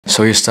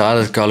So you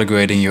started color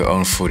grading your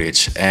own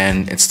footage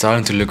and it's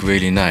starting to look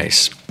really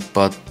nice,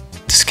 but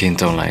the skin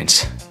tone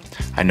lines.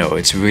 I know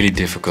it's really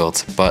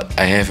difficult, but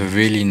I have a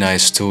really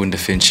nice tool in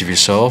DaVinci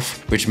Resolve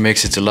which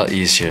makes it a lot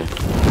easier.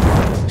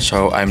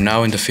 So I'm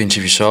now in DaVinci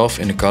Resolve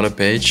in the color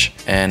page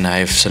and I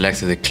have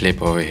selected a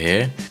clip over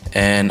here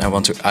and I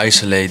want to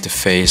isolate the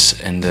face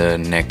and the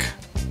neck.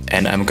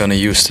 And I'm gonna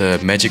use the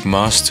Magic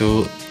Mask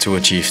tool to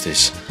achieve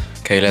this.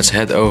 Okay, let's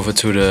head over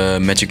to the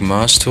Magic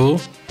Mask tool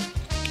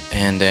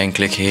and then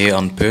click here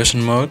on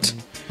person mode.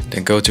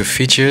 Then go to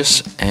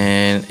features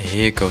and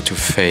here go to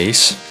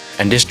face.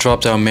 And this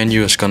drop down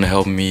menu is gonna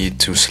help me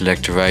to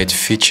select the right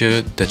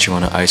feature that you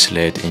wanna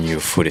isolate in your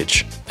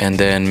footage. And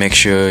then make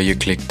sure you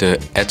click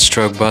the add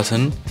stroke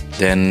button.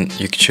 Then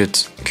you should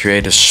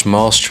create a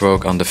small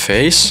stroke on the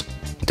face.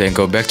 Then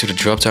go back to the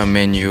drop down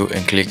menu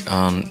and click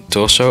on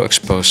torso,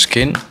 exposed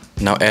skin.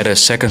 Now add a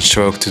second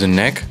stroke to the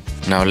neck.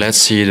 Now let's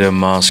see the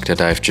mask that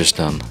I've just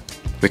done.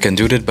 We can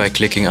do that by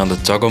clicking on the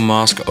toggle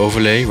mask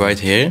overlay right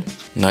here.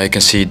 Now you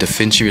can see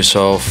DaVinci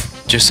Resolve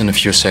just in a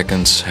few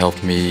seconds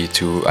helped me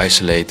to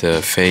isolate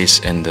the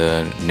face and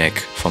the neck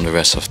from the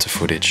rest of the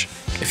footage.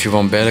 If you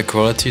want better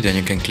quality, then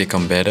you can click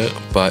on better,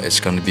 but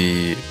it's gonna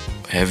be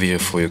heavier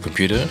for your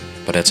computer,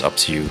 but that's up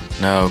to you.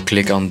 Now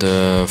click on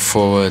the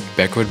forward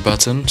backward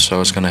button,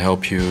 so it's gonna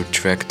help you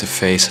track the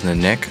face and the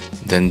neck.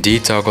 Then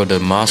detoggle the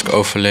mask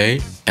overlay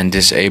and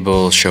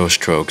disable show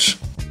strokes.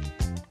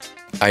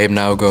 I am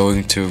now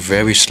going to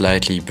very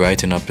slightly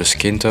brighten up the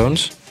skin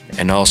tones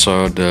and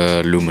also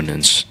the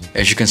luminance.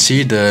 As you can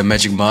see, the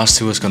Magic Mask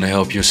tool is going to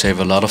help you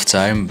save a lot of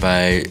time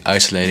by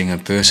isolating a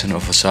person or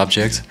a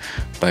subject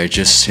by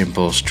just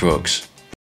simple strokes.